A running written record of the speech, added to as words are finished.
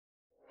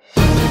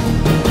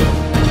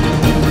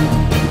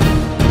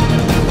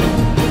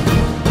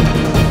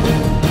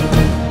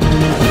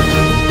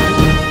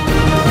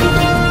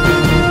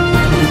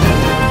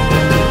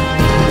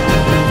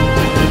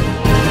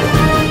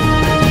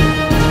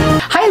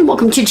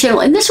welcome to the channel.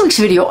 In this week's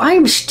video, I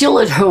am still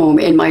at home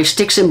in my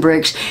sticks and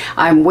bricks.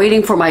 I'm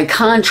waiting for my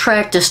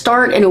contract to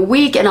start in a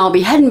week and I'll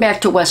be heading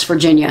back to West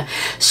Virginia.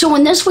 So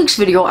in this week's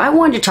video, I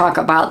wanted to talk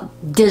about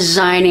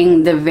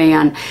designing the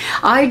van.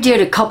 I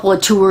did a couple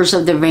of tours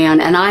of the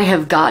van and I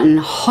have gotten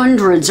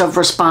hundreds of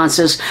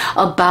responses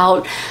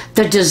about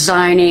the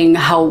designing,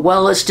 how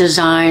well it's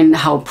designed,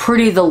 how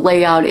pretty the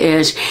layout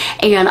is,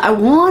 and I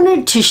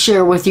wanted to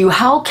share with you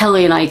how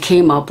Kelly and I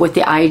came up with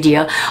the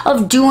idea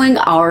of doing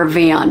our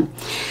van.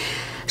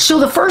 So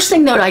the first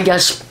thing that I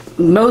guess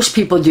most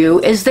people do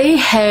is they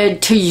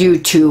head to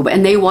YouTube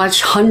and they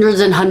watch hundreds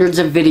and hundreds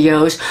of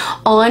videos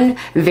on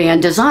van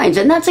designs,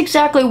 and that's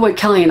exactly what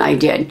Kelly and I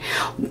did.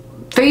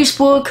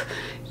 Facebook,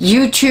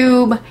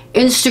 YouTube,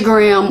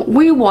 Instagram,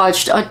 we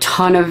watched a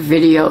ton of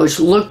videos,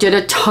 looked at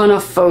a ton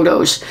of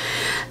photos.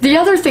 The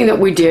other thing that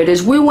we did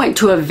is we went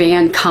to a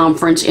van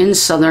conference in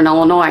Southern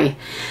Illinois.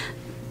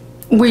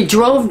 We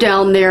drove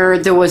down there.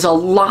 There was a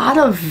lot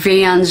of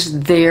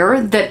vans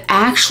there that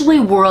actually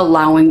were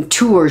allowing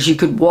tours. You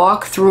could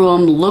walk through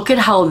them, look at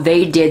how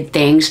they did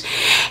things.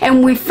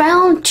 And we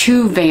found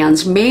two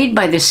vans made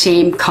by the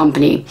same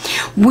company.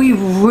 We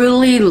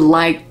really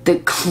liked the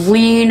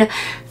clean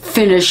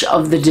finish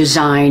of the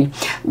design.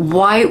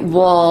 White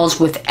walls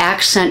with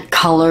accent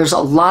colors, a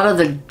lot of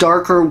the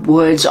darker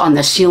woods on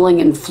the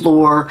ceiling and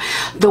floor.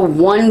 The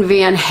one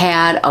van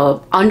had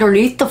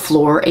underneath the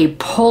floor a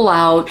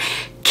pull-out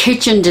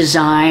kitchen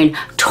design.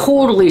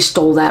 Totally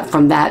stole that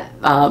from that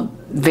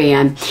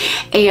van.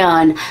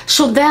 And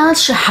so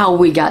that's how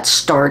we got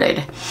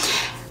started.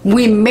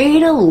 We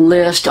made a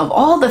list of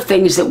all the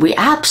things that we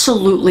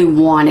absolutely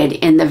wanted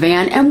in the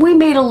van, and we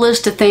made a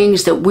list of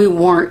things that we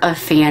weren't a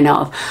fan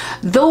of.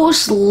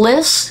 Those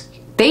lists,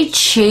 they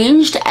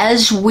changed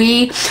as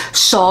we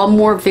saw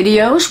more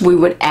videos. We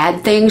would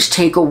add things,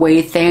 take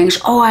away things.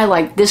 Oh, I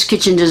like this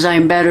kitchen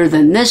design better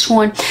than this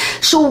one.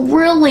 So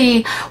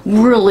really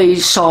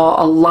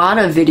saw a lot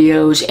of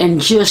videos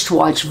and just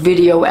watched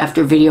video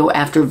after video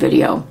after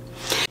video.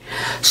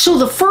 So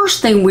the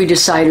first thing we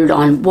decided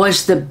on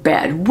was the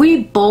bed.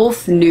 We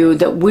both knew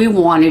that we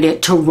wanted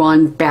it to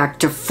run back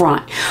to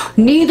front.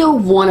 Neither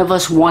one of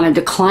us wanted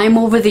to climb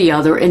over the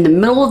other in the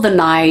middle of the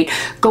night,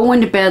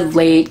 going to bed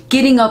late,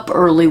 getting up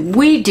early.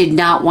 We did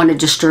not want to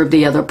disturb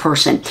the other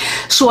person.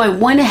 So I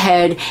went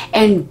ahead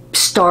and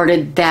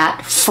started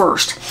that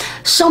first.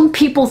 Some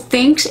people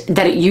think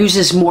that it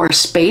uses more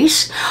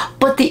space,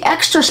 but the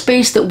extra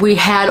space that we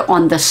had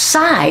on the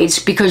sides,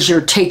 because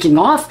you're taking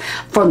off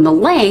from the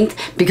length,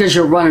 because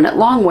you're running it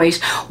long ways,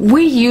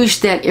 we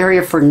used that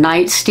area for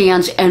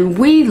nightstands, and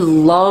we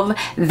love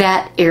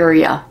that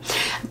area.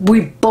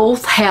 We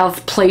both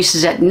have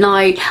places at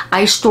night.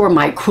 I store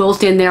my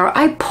quilt in there.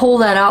 I pull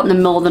that out in the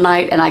middle of the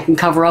night and I can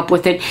cover up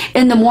with it.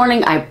 In the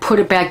morning, I put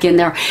it back in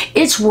there.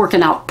 It's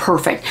working out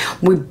perfect.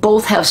 We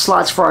both have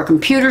slots for our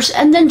computers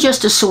and then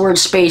just a storage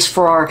space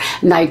for our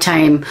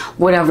nighttime,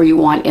 whatever you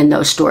want in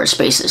those storage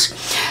spaces.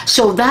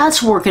 So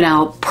that's working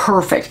out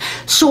perfect.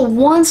 So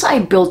once I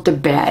built the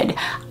bed,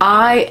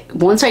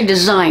 once I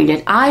designed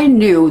it, I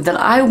knew that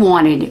I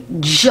wanted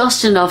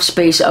just enough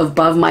space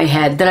above my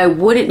head that I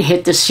wouldn't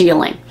hit the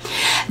ceiling.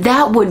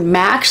 That would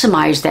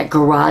maximize that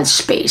garage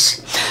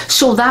space.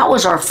 So that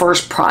was our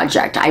first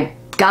project. I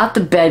got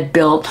the bed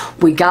built,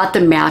 we got the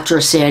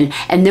mattress in,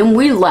 and then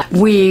we left.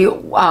 We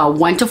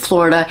went to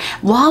Florida.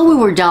 While we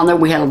were down there,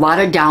 we had a lot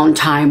of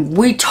downtime.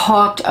 We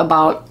talked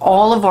about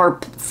all of our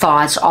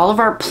thoughts, all of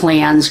our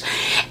plans,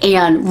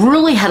 and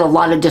really had a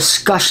lot of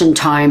discussion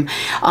time.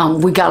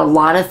 We got a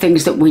lot of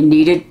things that we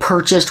needed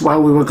purchased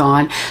while we were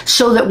gone,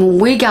 so that when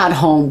we got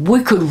home,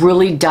 we could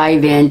really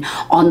dive in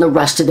on the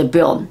rest of the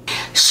build.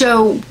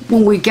 So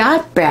when we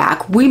got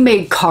back, we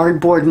made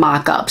cardboard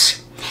mock-ups.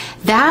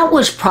 That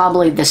was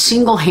probably the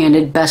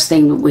single-handed best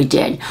thing that we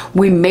did.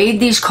 We made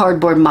these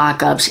cardboard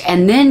mock-ups,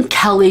 and then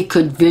Kelly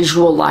could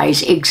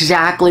visualize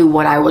exactly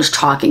what I was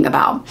talking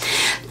about.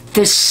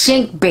 The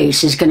sink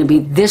base is going to be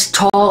this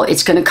tall,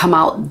 it's going to come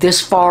out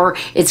this far,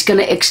 it's going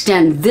to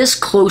extend this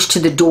close to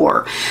the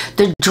door.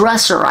 The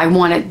dresser, I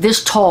want it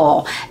this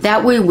tall.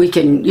 That way we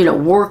can,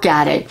 work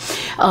at it.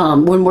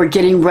 When we're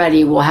getting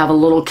ready, we'll have a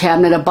little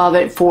cabinet above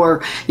it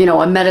for,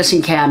 a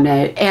medicine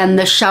cabinet. And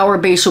the shower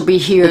base will be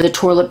here, the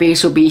toilet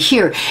base will be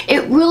here.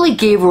 It really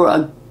gave her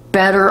a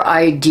better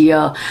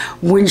idea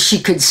when she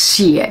could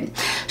see it.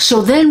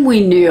 So then we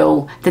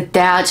knew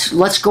that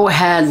let's go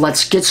ahead,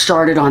 let's get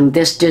started on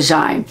this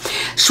design.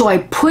 So I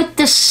put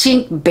the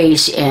sink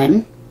base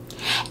in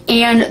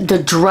and the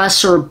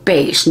dresser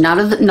base, not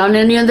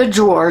any of the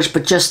drawers,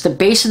 but just the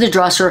base of the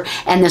dresser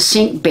and the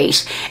sink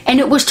base. And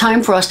it was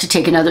time for us to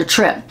take another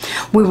trip.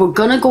 We were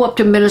going to go up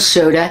to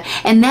Minnesota,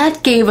 and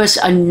that gave us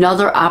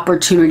another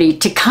opportunity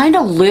to kind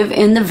of live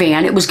in the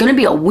van. It was going to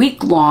be a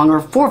week long, or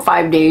 4 or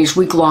 5 days,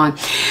 week long.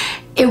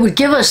 It would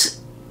give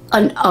us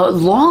a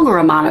longer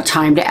amount of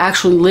time to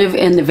actually live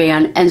in the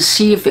van and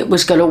see if it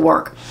was going to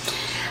work.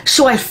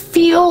 So I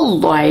feel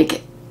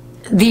like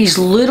these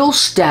little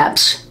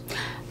steps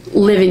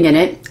living in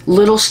it,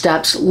 little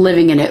steps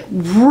living in it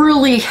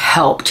really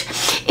helped.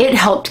 It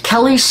helped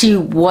Kelly see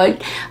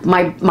what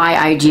my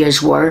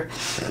ideas were.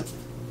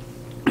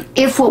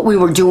 If what we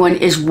were doing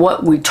is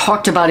what we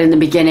talked about in the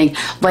beginning,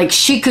 like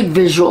she could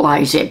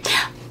visualize it.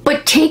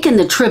 But taking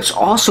the trips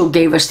also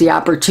gave us the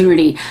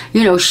opportunity,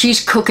 you know,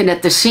 she's cooking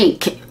at the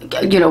sink,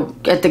 you know,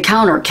 at the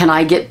counter. Can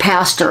I get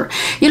past her?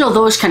 You know,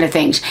 those kind of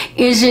things.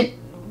 Is it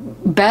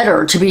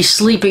better to be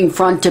sleeping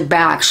front to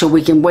back so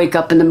we can wake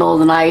up in the middle of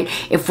the night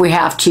if we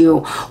have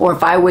to, or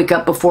if I wake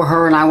up before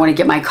her and I want to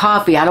get my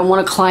coffee, I don't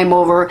want to climb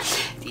over.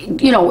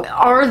 You know,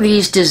 are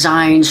these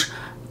designs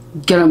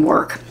gonna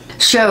work?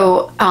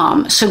 So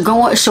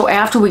so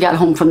after we got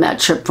home from that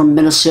trip from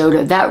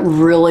Minnesota, that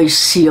really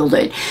sealed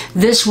it.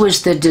 This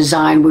was the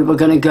design we were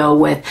going to go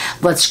with.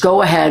 Let's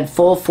go ahead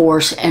full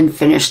force and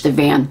finish the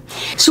van.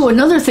 So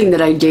another thing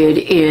that I did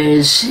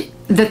is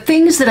the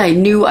things that I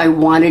knew I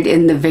wanted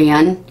in the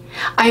van,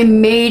 I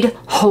made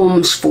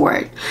homes for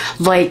it.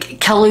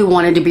 Like Kelly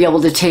wanted to be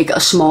able to take a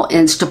small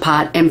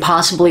Instapot and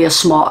possibly a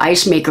small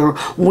ice maker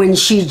when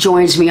she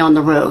joins me on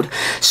the road.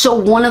 So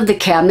one of the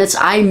cabinets,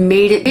 I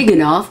made it big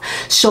enough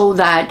so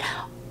that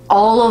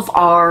all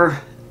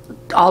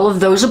of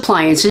those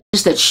appliances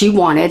that she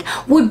wanted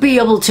would be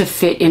able to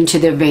fit into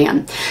the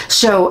van.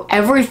 So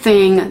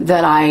everything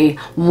that I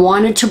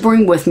wanted to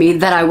bring with me,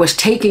 that I was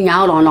taking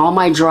out on all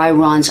my dry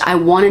runs, I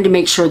wanted to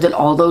make sure that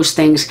all those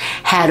things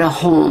had a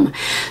home.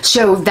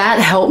 So that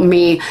helped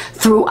me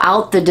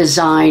throughout the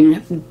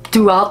design,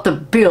 throughout the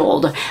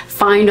build,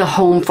 find a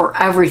home for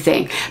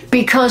everything.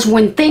 Because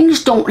when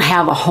things don't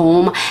have a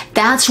home,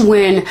 that's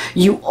when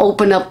you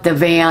open up the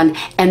van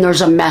and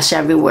there's a mess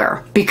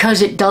everywhere.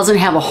 Because it doesn't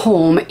have a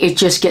home, it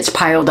just gets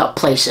piled up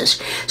places.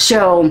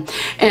 So,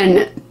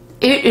 and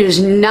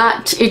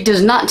it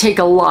does not take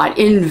a lot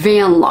in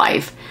van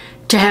life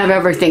to have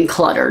everything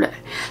cluttered.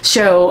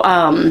 So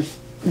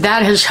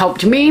that has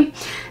helped me.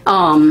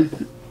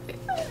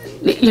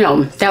 You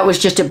know, that was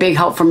just a big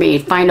help for me,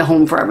 find a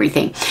home for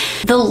everything.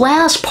 The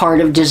last part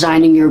of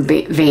designing your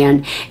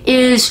van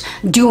is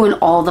doing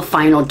all the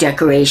final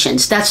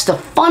decorations. That's the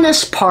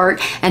funnest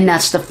part, and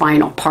that's the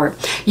final part.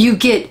 You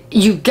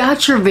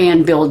got your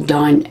van build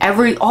done,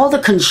 all the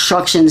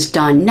construction's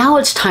done. Now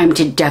it's time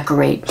to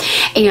decorate.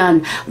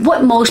 And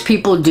what most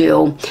people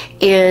do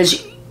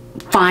is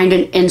find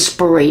an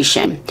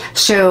inspiration.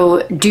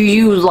 So do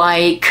you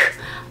like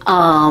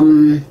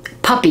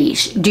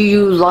puppies? Do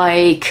you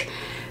like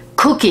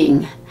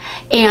cooking?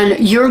 And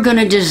you're going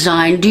to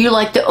design, do you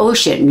like the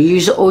ocean?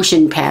 Use the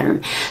ocean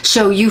pattern.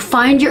 So you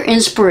find your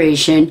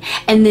inspiration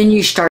and then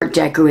you start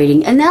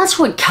decorating. And that's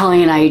what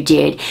Kelly and I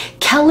did.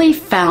 Kelly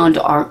found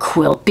our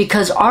quilt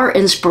because our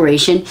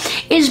inspiration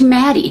is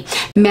Maddie.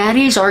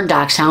 Maddie's our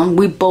dachshund.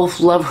 We both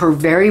love her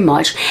very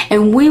much,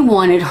 and we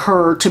wanted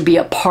her to be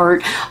a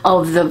part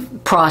of the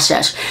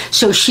process.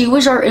 So she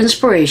was our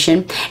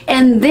inspiration,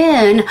 and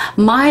then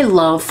my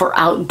love for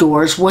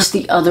outdoors was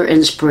the other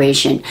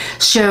inspiration.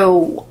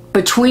 So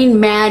between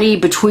Maddie,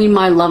 between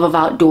my love of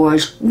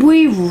outdoors,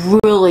 we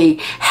really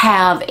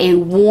have a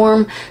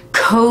warm,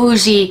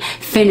 cozy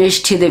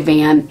finish to the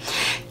van.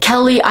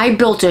 Kelly, I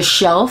built a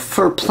shelf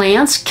for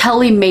plants.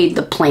 Kelly made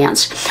the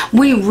plants.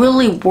 We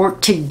really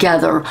worked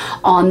together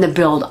on the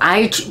build.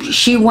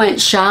 She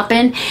went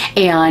shopping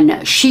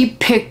and she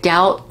picked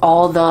out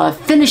all the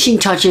finishing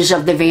touches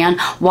of the van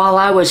while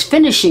I was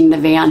finishing the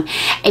van.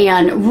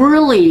 And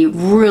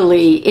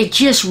really, it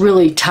just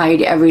really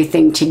tied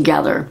everything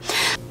together.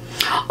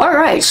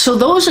 Alright, so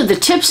those are the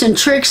tips and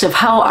tricks of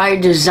how I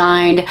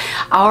designed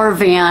our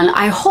van.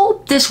 I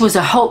hope this was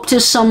a help to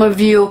some of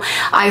you.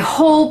 I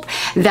hope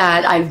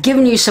that I've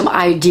given you some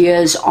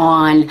ideas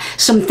on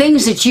some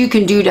things that you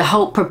can do to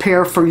help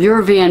prepare for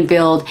your van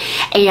build.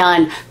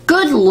 And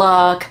good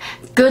luck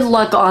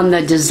on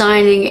the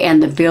designing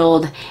and the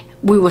build.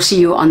 We will see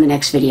you on the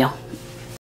next video.